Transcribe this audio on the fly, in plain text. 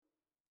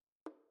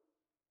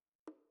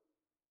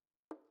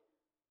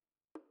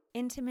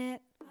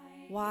intimate,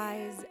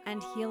 wise,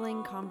 and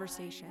healing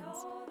conversations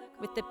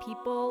with the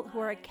people who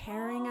are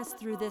carrying us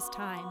through this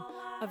time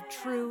of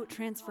true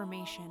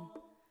transformation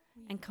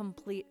and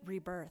complete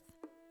rebirth.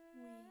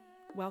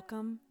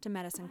 Welcome to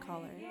Medicine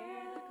Caller,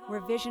 where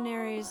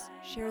visionaries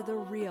share the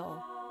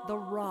real, the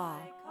raw,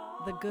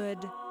 the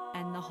good,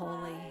 and the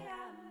holy.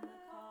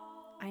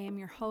 I am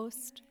your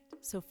host,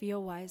 Sophia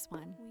Wise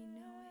One.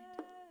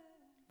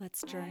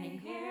 Let's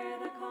journey. I hear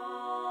the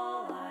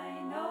call,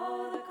 I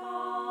know the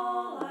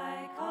call,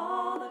 I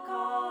call the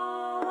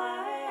call,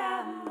 I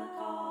am the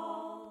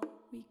call.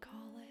 We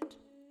call it,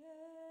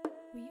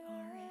 we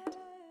are it.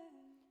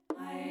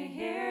 I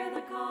hear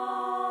the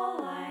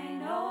call, I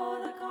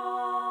know the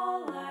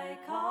call, I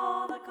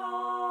call the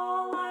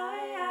call, I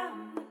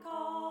am the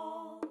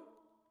call.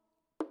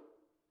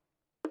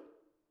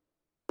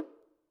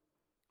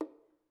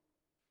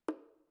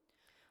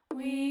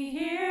 We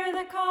hear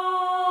the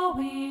call,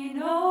 we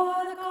know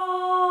the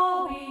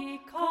call, we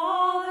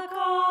call the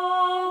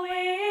call,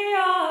 we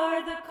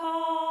are the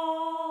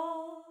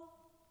call.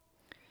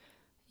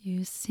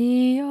 You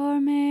see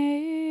you're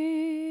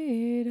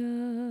made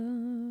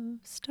of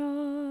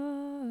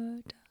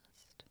stardust,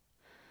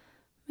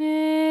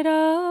 made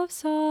of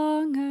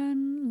song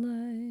and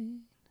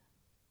light.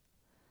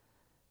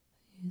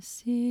 You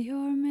see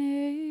you're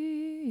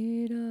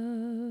made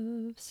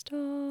of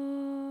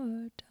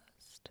stardust,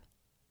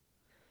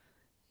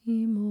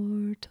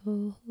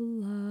 immortal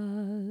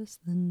as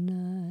the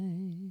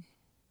night.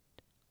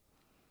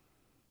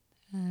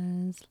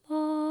 As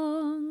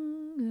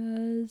long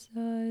as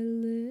I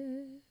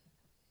live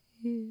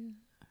here,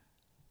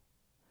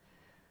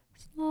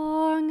 as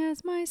long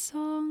as my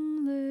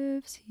song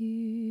lives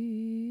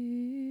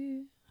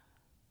here,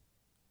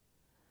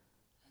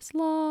 as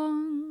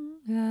long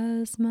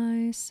as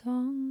my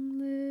song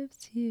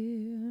lives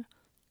here,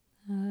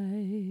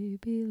 I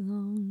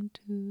belong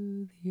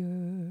to the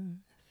earth.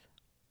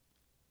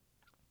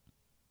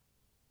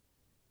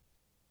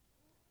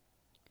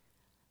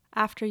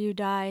 After you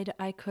died,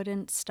 I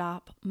couldn't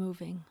stop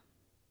moving.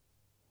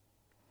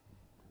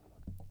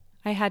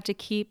 I had to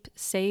keep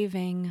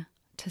saving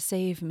to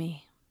save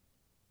me.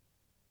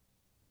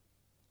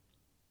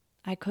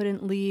 I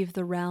couldn't leave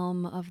the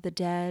realm of the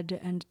dead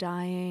and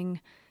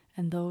dying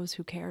and those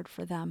who cared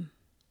for them.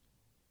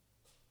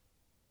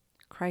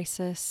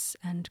 Crisis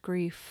and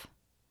grief,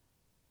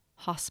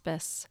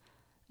 hospice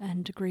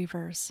and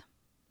grievers.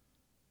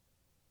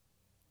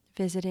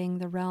 Visiting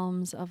the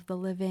realms of the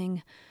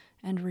living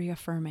and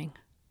reaffirming,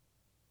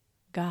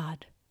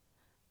 God,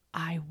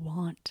 I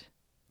want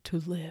to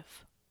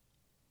live.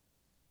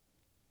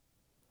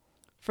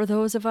 For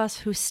those of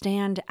us who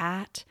stand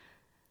at,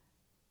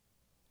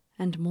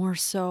 and more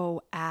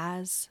so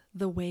as,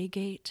 the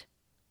waygate,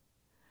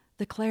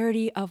 the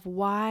clarity of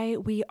why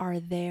we are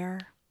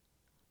there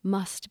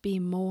must be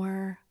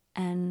more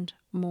and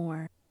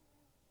more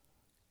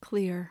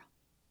clear.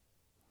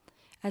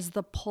 As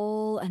the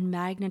pull and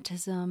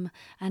magnetism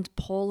and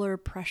polar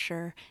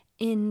pressure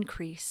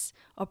increase,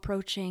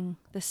 approaching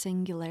the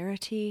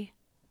singularity,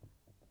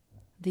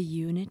 the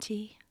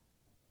unity,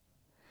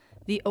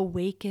 the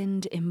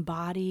awakened,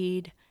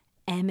 embodied,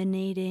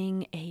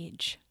 emanating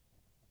age.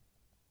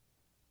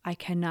 I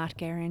cannot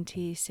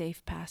guarantee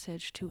safe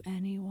passage to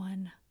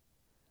anyone,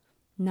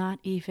 not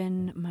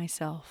even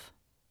myself,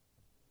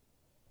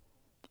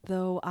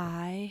 though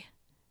I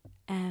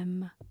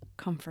am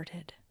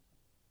comforted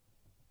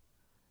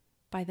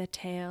by the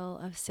tale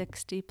of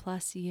 60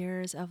 plus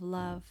years of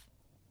love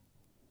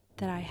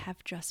that I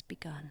have just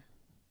begun.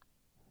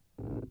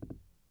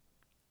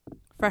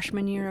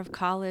 Freshman year of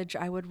college,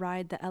 I would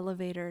ride the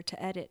elevator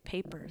to edit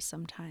papers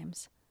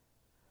sometimes.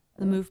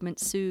 The movement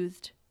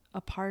soothed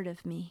a part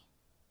of me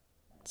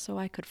so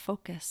I could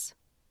focus.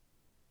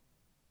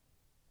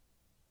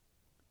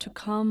 To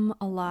come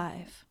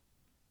alive,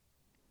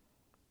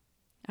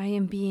 I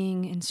am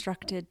being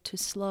instructed to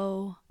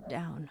slow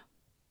down,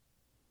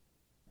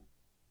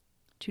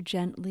 to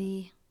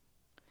gently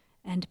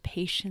and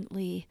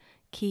patiently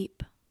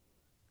keep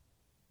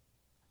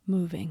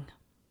moving.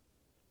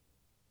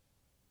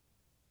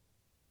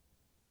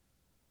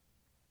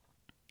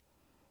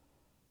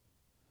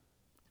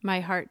 My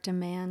heart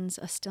demands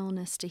a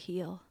stillness to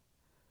heal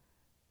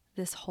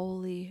this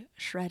holy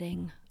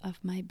shredding of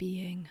my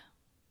being.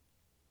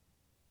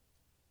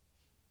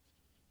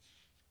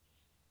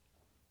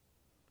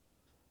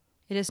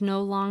 It is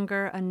no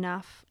longer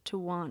enough to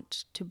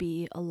want to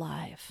be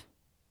alive.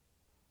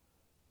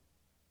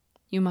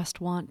 You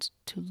must want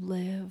to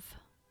live.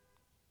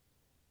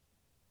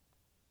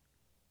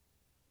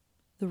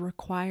 The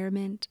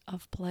requirement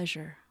of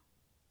pleasure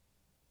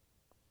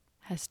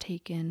has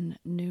taken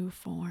new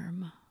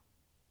form.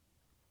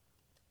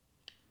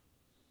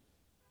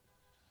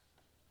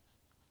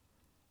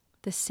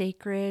 The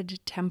sacred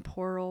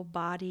temporal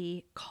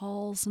body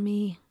calls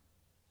me,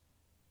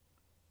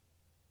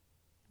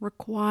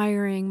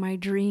 requiring my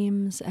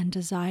dreams and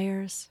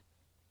desires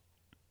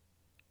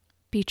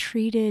be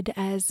treated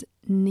as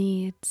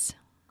needs,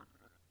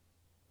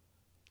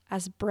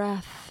 as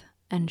breath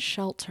and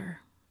shelter,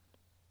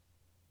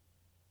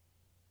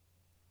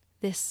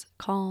 This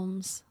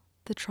calms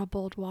the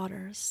troubled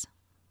waters.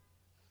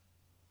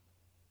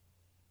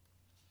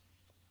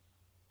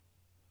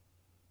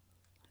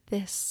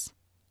 This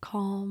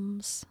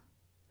calms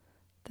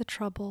the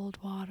troubled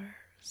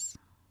waters.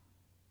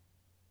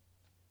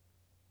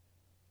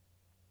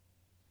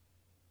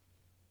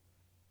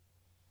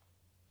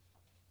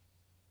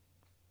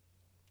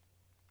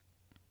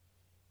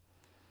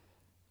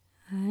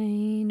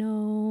 I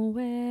know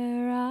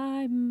where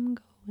I'm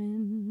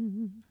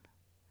going.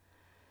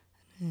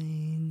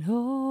 I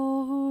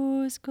know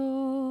who's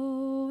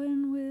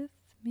going with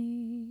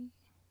me.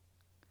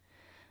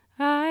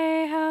 I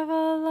have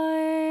a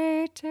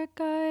light to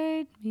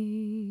guide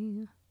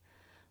me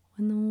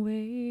when the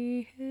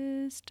way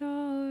is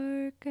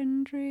dark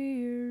and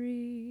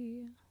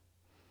dreary.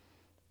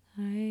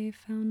 I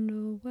found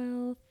a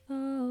wealth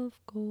of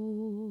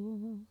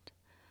gold,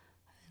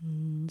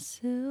 and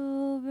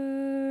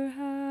silver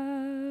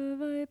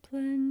have I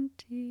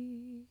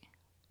plenty.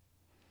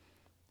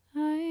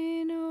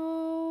 I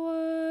know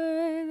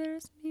why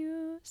there's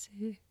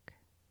music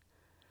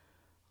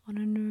on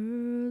an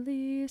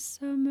early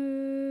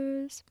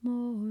summer's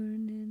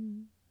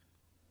morning.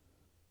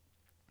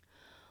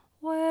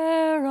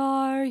 Where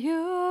are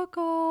you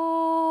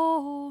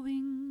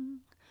going?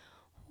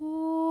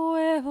 Who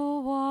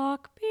will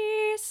walk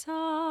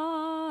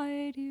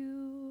beside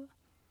you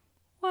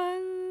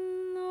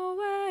when the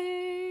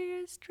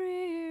way is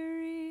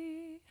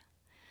dreary?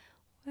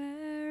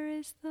 Where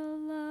is the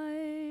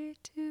light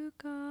to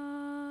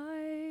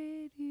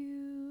guide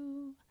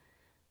you?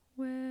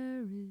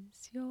 Where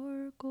is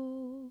your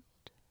gold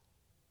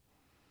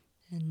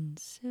and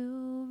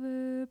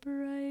silver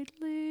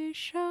brightly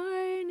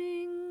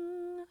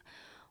shining?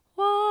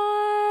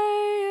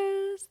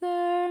 Why is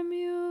there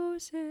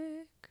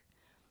music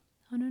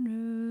on an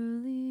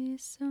early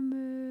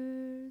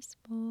summer's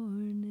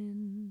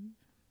morning?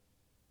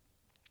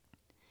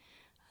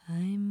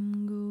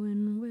 I'm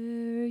going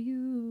where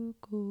you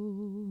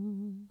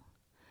go,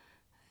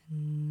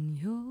 and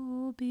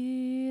you'll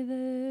be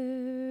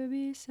there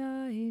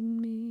beside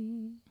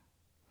me.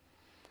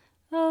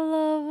 The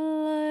love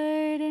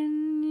light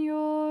in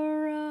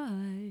your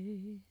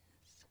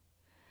eyes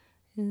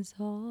is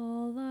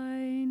all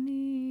I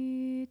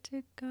need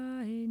to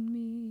guide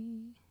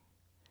me.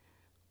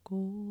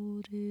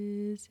 Gold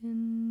is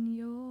in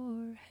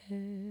your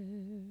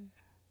hair,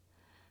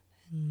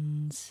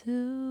 and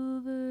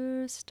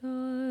silver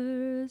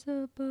stars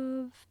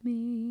above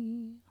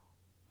me.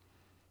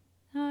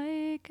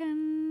 I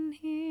can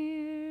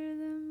hear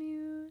the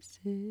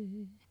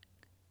music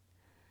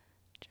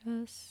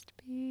just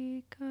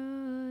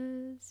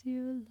because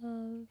you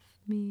love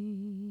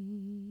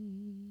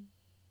me.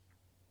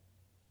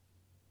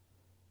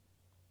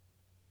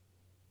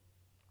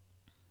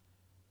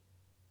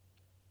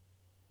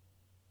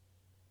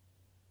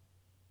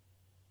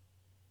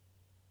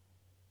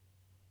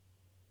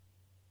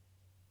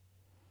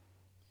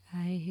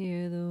 I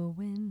hear the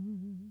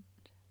wind.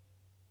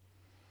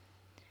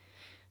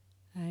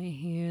 I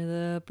hear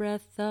the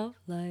breath of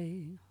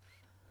life.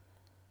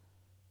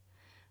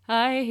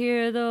 I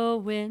hear the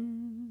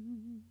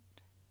wind.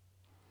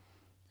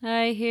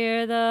 I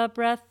hear the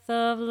breath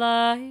of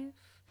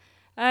life.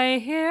 I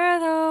hear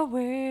the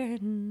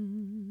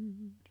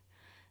wind.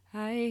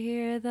 I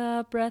hear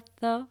the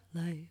breath of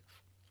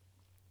life.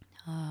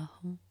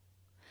 Ah-ho.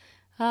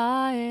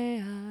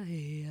 I-oh.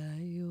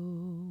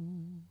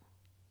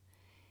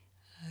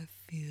 I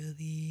feel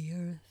the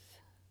earth.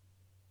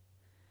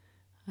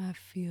 I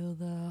feel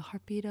the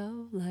heartbeat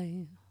of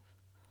life.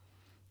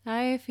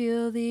 I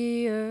feel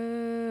the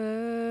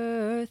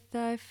earth.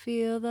 I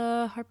feel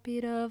the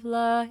heartbeat of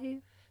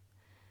life.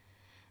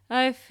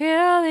 I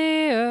feel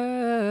the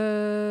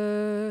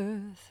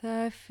earth.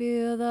 I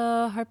feel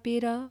the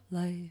heartbeat of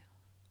life.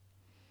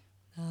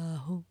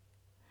 Ah-ho.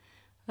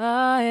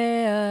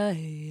 I-oh.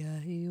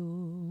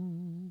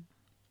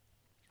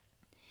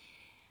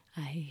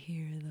 I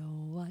hear the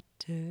water.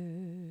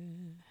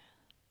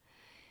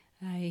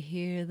 I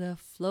hear the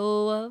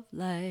flow of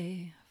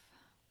life.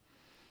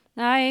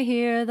 I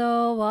hear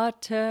the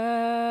water.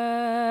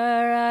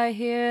 I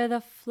hear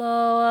the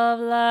flow of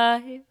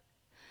life.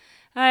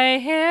 I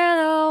hear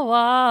the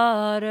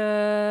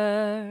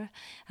water.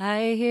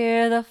 I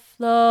hear the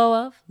flow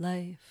of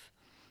life.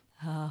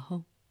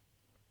 Ah-ho.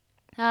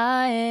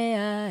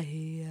 I-oh.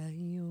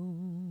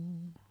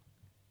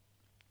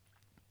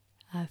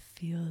 I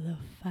feel the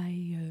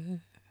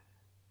fire.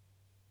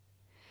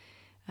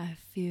 I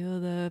feel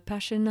the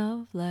passion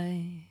of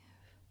life.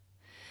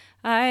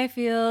 I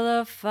feel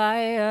the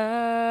fire.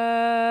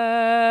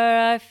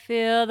 I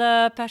feel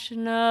the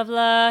passion of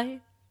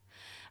life.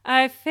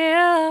 I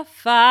feel the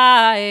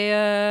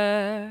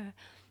fire.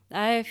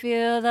 I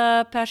feel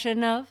the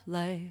passion of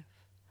life.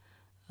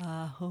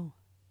 Ah-ho.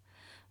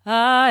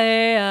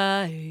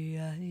 I-oh.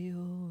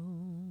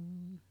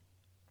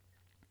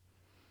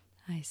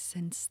 I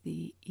sense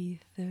the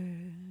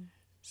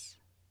ethers.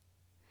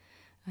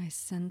 I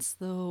sense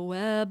the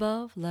web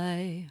of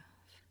life.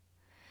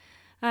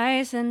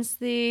 I sense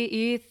the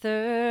ethers,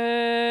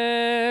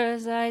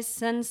 I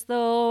sense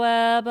the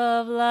web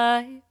of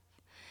life.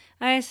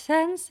 I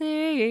sense the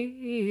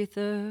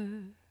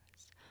ethers,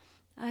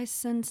 I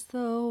sense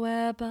the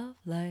web of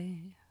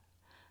life.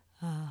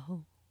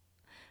 Oh,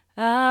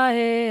 I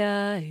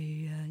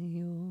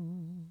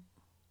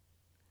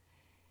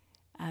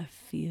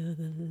feel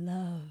the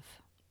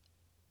love.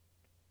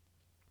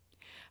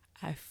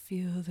 I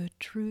feel the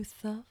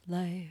truth of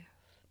life.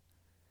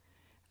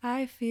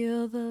 I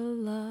feel the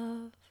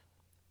love.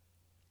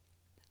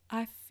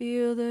 I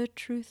feel the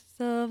truth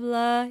of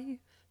life.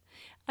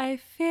 I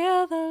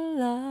feel the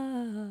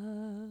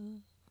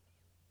love.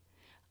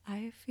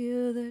 I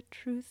feel the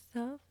truth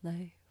of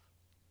life.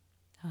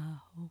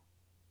 Oh,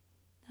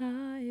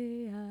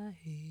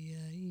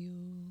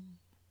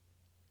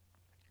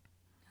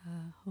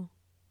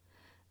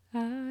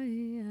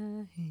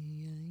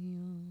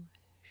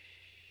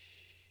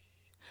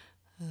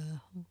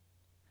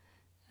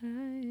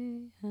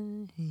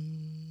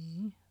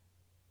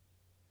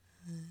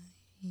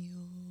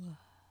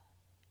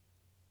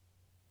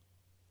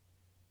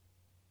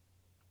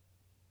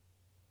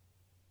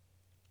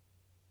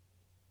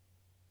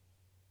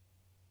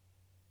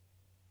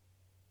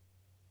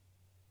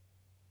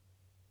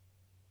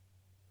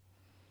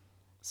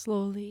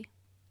 slowly,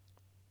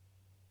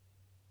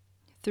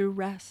 through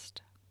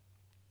rest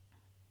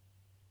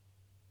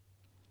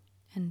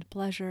and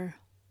pleasure,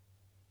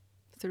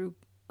 through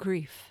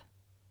grief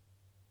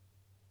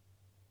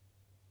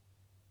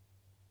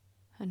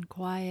and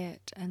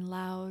quiet and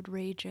loud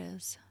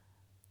rages,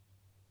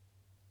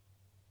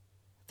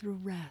 through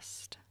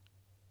rest,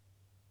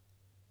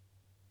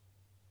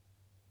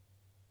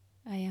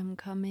 I am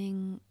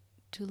coming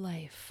to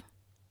life.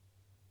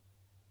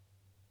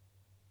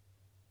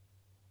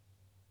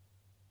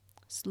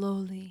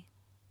 Slowly,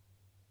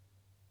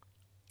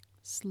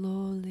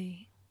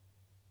 slowly,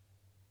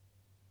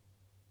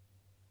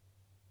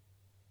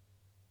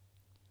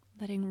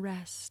 letting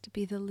rest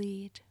be the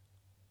lead,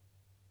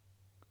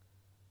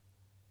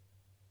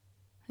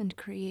 and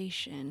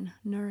creation,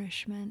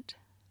 nourishment,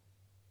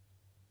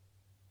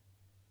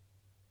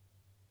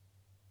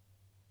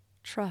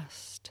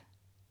 trust,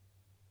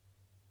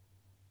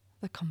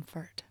 the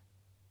comfort,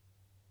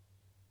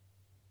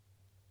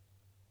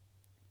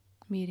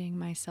 meeting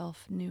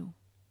myself new.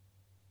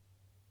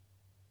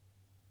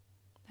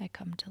 I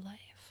come to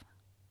life.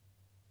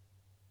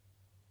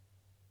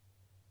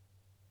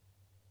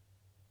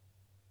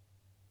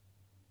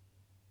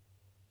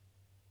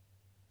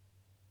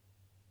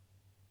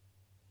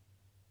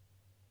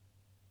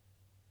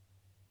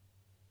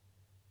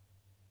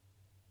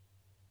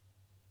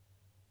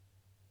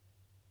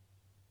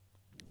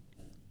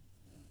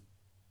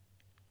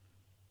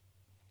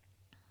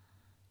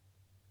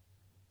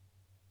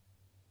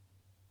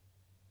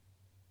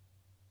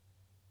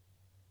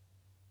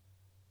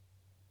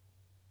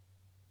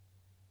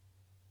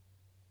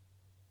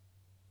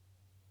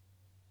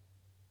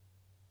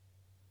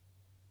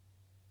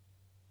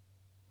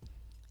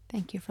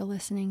 Thank you for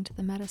listening to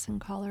the Medicine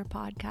Caller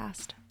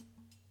podcast.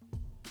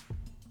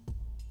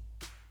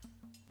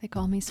 They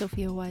call me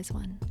Sophia Wise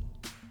One.